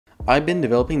I've been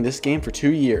developing this game for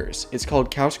 2 years. It's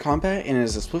called Couch Combat and it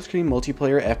is a split-screen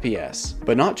multiplayer FPS.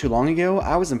 But not too long ago,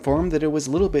 I was informed that it was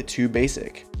a little bit too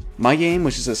basic. My game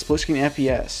was just a split-screen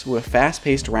FPS with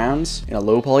fast-paced rounds and a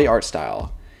low-poly art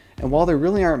style. And while there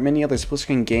really aren't many other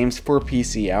split-screen games for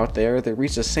PC out there that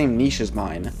reach the same niche as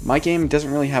mine, my game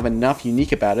doesn't really have enough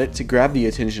unique about it to grab the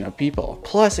attention of people.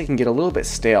 Plus, it can get a little bit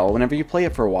stale whenever you play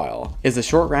it for a while, as the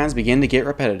short rounds begin to get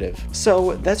repetitive.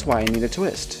 So that's why I need a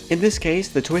twist. In this case,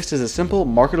 the twist is a simple,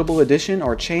 marketable addition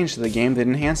or change to the game that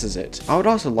enhances it. I would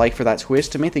also like for that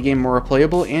twist to make the game more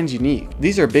replayable and unique.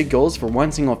 These are big goals for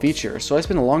one single feature, so I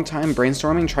spent a long time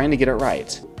brainstorming trying to get it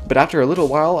right. But after a little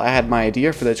while, I had my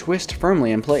idea for the twist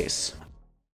firmly in place.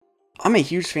 I'm a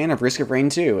huge fan of Risk of Rain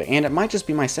 2, and it might just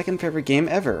be my second favorite game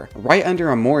ever, right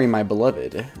under Amori My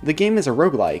Beloved. The game is a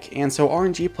roguelike, and so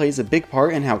RNG plays a big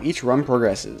part in how each run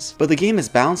progresses. But the game is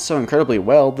balanced so incredibly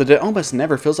well that it almost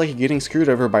never feels like you're getting screwed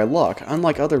over by luck,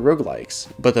 unlike other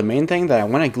roguelikes. But the main thing that I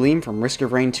want to glean from Risk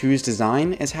of Rain 2's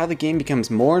design is how the game becomes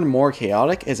more and more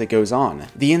chaotic as it goes on.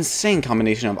 The insane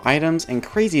combination of items and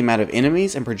crazy amount of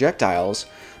enemies and projectiles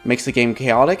makes the game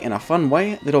chaotic in a fun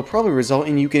way that'll probably result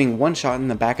in you getting one shot in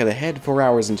the back of the head 4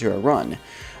 hours into a run,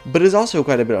 but is also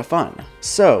quite a bit of fun.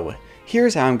 So,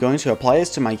 here's how I'm going to apply this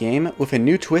to my game with a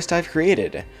new twist I've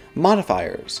created: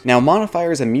 modifiers. Now,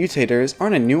 modifiers and mutators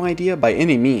aren't a new idea by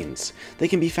any means. They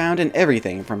can be found in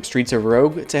everything from Streets of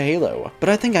Rogue to Halo, but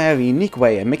I think I have a unique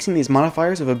way of mixing these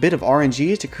modifiers with a bit of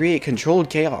RNG to create controlled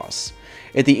chaos.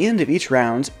 At the end of each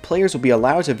round, players will be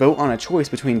allowed to vote on a choice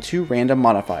between 2 random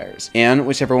modifiers, and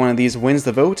whichever one of these wins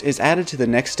the vote is added to the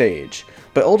next stage.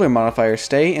 But older modifiers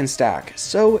stay and stack,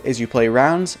 so as you play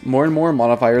rounds, more and more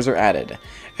modifiers are added,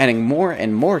 adding more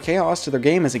and more chaos to their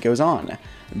game as it goes on.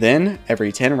 Then,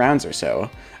 every 10 rounds or so,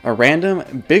 a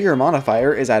random, bigger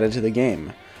modifier is added to the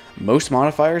game. Most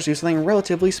modifiers do something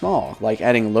relatively small, like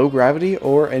adding low gravity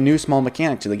or a new small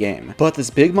mechanic to the game. But this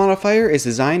big modifier is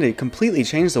designed to completely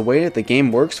change the way that the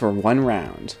game works for one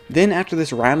round. Then after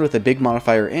this round with the big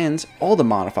modifier ends, all the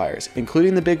modifiers,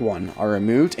 including the big one, are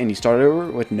removed and you start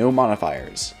over with no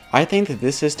modifiers. I think that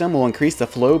this system will increase the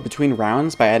flow between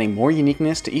rounds by adding more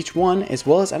uniqueness to each one, as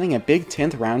well as adding a big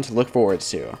 10th round to look forward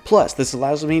to. Plus, this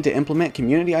allows me to implement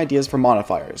community ideas for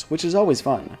modifiers, which is always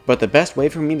fun. But the best way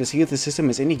for me to see if the system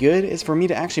is any good is for me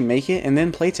to actually make it and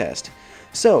then playtest.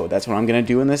 So that's what I'm going to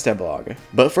do in this devlog.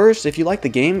 But first, if you like the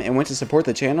game and want to support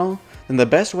the channel, then the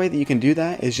best way that you can do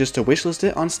that is just to wishlist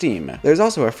it on Steam. There's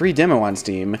also a free demo on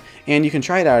Steam, and you can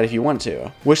try it out if you want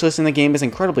to. Wishlisting the game is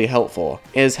incredibly helpful,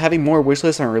 as having more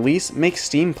wishlists on release makes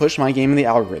Steam push my game in the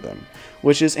algorithm,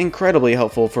 which is incredibly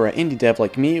helpful for an indie dev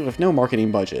like me with no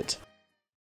marketing budget.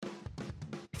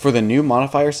 For the new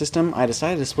modifier system, I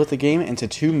decided to split the game into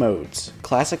 2 modes: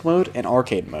 Classic Mode and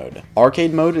Arcade Mode.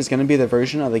 Arcade Mode is going to be the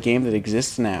version of the game that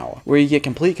exists now, where you get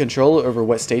complete control over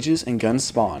what stages and guns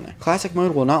spawn. Classic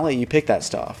Mode will not let you pick that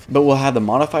stuff, but will have the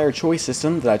modifier choice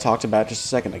system that I talked about just a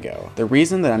second ago. The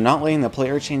reason that I'm not letting the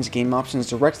player change game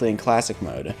options directly in Classic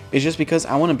Mode is just because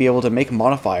I want to be able to make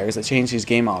modifiers that change these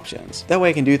game options. That way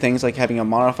I can do things like having a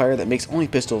modifier that makes only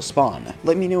pistols spawn.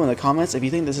 Let me know in the comments if you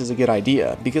think this is a good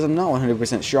idea, because I'm not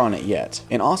 100% sure on it yet.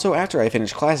 And also, after I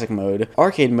finish Classic Mode,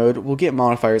 Arcade Mode will get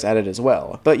modifiers added as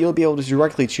well, but you'll be able to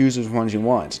directly choose which ones you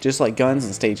want, just like guns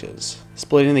and stages.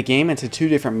 Splitting the game into 2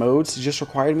 different modes just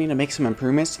required me to make some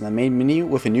improvements to the main menu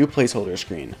with a new placeholder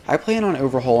screen. I plan on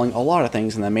overhauling a lot of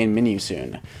things in the main menu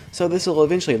soon, so this will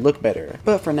eventually look better,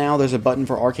 but for now there's a button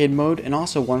for Arcade Mode and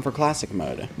also one for Classic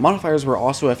Mode. Modifiers were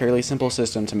also a fairly simple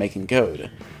system to make in code.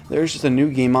 There's just a new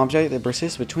game object that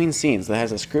persists between scenes that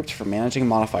has a script for managing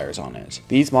modifiers on it.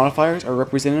 These modifiers are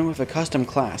represented with a custom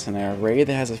class in an array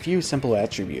that has a few simple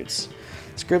attributes.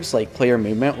 Scripts like player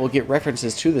movement will get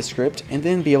references to the script and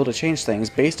then be able to change things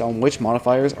based on which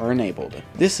modifiers are enabled.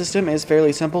 This system is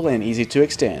fairly simple and easy to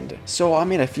extend, so I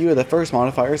made a few of the first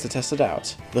modifiers to test it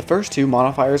out. The first 2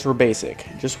 modifiers were basic,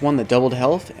 just one that doubled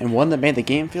health and one that made the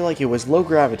game feel like it was low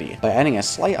gravity by adding a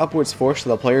slight upwards force to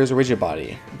the player's rigid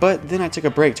body. But then I took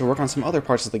a break to work on some other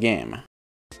parts of the game.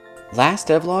 Last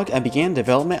devlog, I began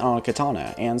development on a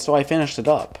katana, and so I finished it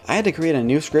up. I had to create a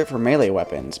new script for melee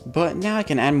weapons, but now I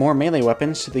can add more melee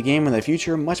weapons to the game in the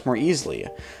future much more easily,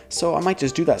 so I might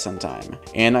just do that sometime.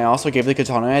 And I also gave the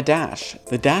katana a dash.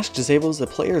 The dash disables the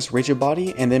player's rigid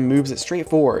body and then moves it straight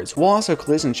forwards, while also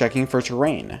collision checking for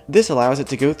terrain. This allows it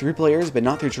to go through players but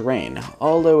not through terrain,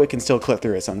 although it can still clip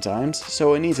through it sometimes,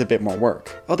 so it needs a bit more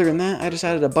work. Other than that, I just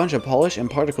added a bunch of polish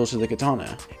and particles to the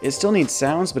katana. It still needs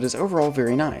sounds, but it's overall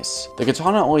very nice. areas. The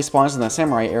katana only spawns in the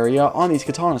samurai area on these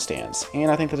katana stands,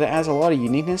 and I think that it adds a lot of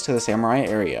uniqueness to the samurai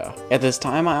area. At this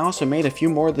time, I also made a few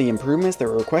more of the improvements that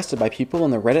were requested by people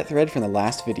in the Reddit thread from the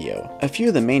last video. A few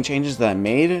of the main changes that I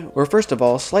made were first of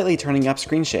all slightly turning up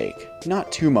screen shake.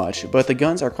 Not too much, but the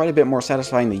guns are quite a bit more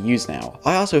satisfying to use now.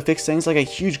 I also fixed things like a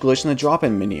huge glitch in the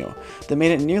drop-in menu that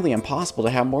made it nearly impossible to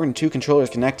have more than 2 controllers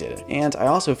connected, and I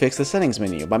also fixed the settings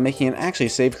menu by making it actually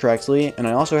save correctly, and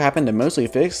I also happened to mostly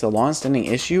fix the long-standing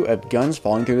issue of guns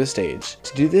falling through the stage.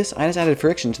 To do this, I just added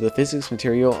friction to the physics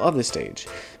material of the stage,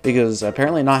 because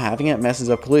apparently not having it messes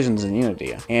up collisions in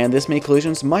Unity, and this made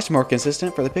collisions much more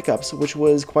consistent for the pickups, which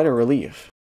was quite a relief.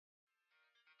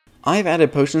 I've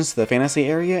added potions to the fantasy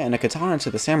area and a katana to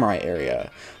the samurai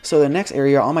area, so the next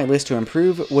area on my list to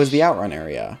improve was the outrun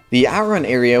area. The outrun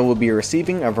area will be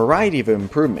receiving a variety of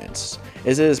improvements,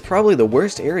 as it is probably the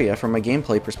worst area from a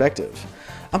gameplay perspective.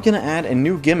 I'm gonna add a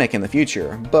new gimmick in the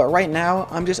future, but right now,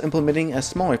 I'm just implementing a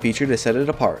smaller feature to set it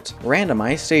apart.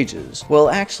 Randomized stages. Well,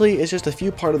 actually, it's just a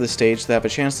few parts of the stage that have a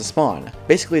chance to spawn.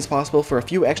 Basically, it's possible for a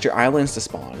few extra islands to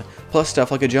spawn, plus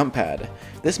stuff like a jump pad.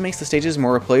 This makes the stages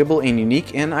more replayable and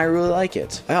unique, and I really like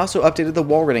it. I also updated the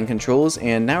wall running controls,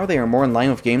 and now they are more in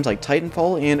line with games like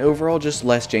Titanfall, and overall just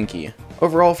less janky.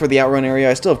 Overall, for the outrun area,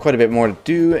 I still have quite a bit more to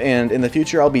do, and in the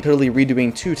future I'll be totally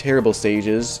redoing 2 terrible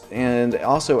stages, and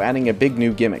also adding a big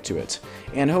new gimmick to it.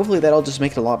 And hopefully that'll just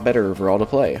make it a lot better overall to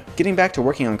play. Getting back to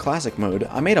working on classic mode,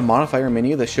 I made a modifier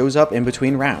menu that shows up in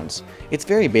between rounds. It's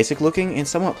very basic looking and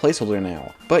somewhat placeholder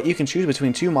now, but you can choose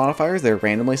between 2 modifiers that are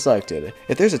randomly selected.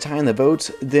 If there's a tie in the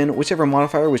votes, then whichever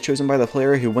modifier was chosen by the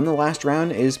player who won the last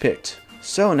round is picked.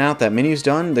 So now that menu's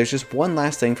done, there's just one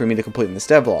last thing for me to complete in this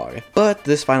devlog. But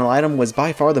this final item was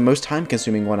by far the most time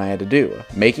consuming one I had to do,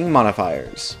 making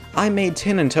modifiers. I made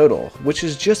 10 in total, which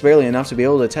is just barely enough to be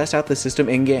able to test out the system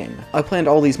in-game. I planned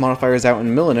all these modifiers out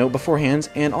in Milanote beforehand,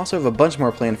 and also have a bunch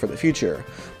more planned for the future.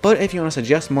 But if you want to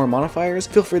suggest more modifiers,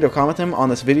 feel free to comment them on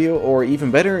this video, or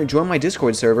even better, join my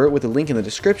Discord server with a link in the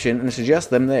description and suggest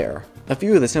them there. A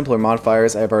few of the simpler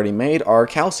modifiers I've already made are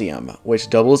Calcium, which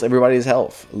doubles everybody's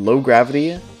health, Low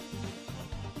Gravity,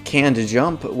 Canned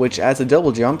Jump, which adds a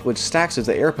double jump which stacks with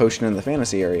the air potion in the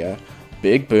fantasy area,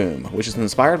 Big Boom, which is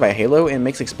inspired by Halo and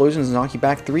makes explosions knock you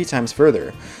back 3 times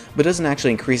further, but doesn't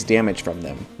actually increase damage from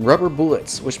them. Rubber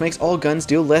Bullets, which makes all guns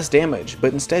deal less damage,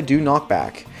 but instead do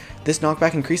knockback. This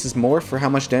knockback increases more for how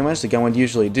much damage the gun would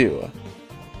usually do.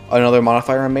 Another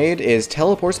modifier I made is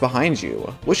Teleports Behind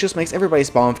You, which just makes everybody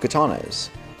spawn with katanas.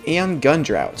 And Gun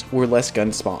Drought, where less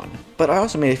guns spawn. But I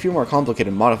also made a few more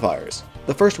complicated modifiers.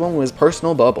 The first one was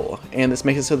Personal Bubble, and this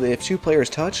makes it so that if 2 players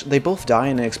touch, they both die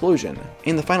in an explosion.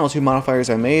 And the final 2 modifiers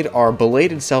I made are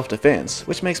Belated Self-Defense,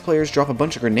 which makes players drop a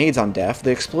bunch of grenades on death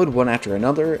that explode one after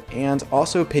another, and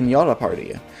also Pinata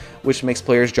Party, which makes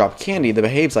players drop candy that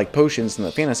behaves like potions in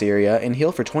the fantasy area and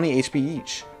heal for 20 HP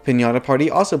each. Pinata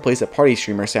Party also plays a party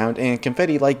streamer sound and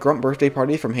confetti like Grunt Birthday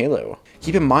Party from Halo.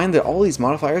 Keep in mind that all these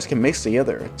modifiers can mix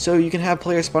together, so you can have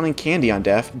players spawning candy on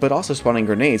death, but also spawning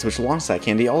grenades which launch that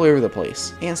candy all over the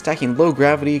place. And stacking Low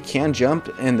Gravity, Can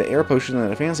Jump, and the air potion in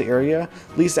the fantasy area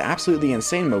leads to absolutely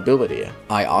insane mobility.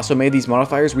 I also made these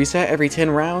modifiers reset every 10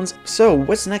 rounds, so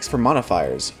what's next for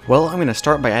modifiers? Well, I'm going to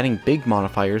start by adding big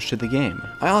modifiers to the game.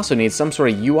 I also need some sort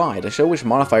of UI to show which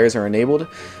modifiers are enabled,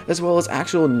 as well as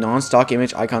actual non-stock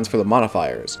image icons for the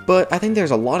modifiers, but I think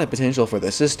there's a lot of potential for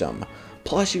the system.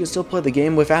 Plus, you can still play the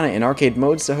game without it in arcade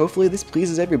mode, so hopefully this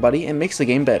pleases everybody and makes the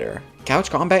game better.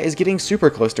 Couch Combat is getting super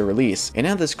close to release, and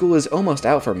now that school is almost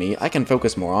out for me, I can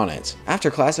focus more on it. After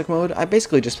Classic Mode, I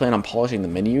basically just plan on polishing the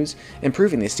menus,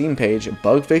 improving the Steam page,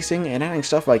 bug fixing, and adding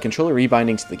stuff like controller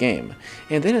rebinding to the game,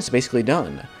 and then it's basically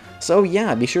done. So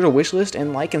yeah, be sure to wishlist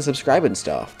and like and subscribe and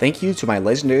stuff. Thank you to my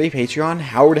legendary Patreon,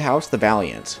 Howard House the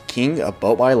Valiant, King of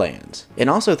ButWhyLevin. And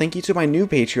also thank you to my new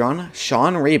Patreon,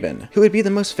 Sean Rabin, who would be the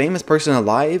most famous person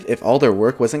alive if all their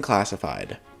work wasn't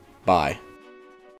classified. Bye.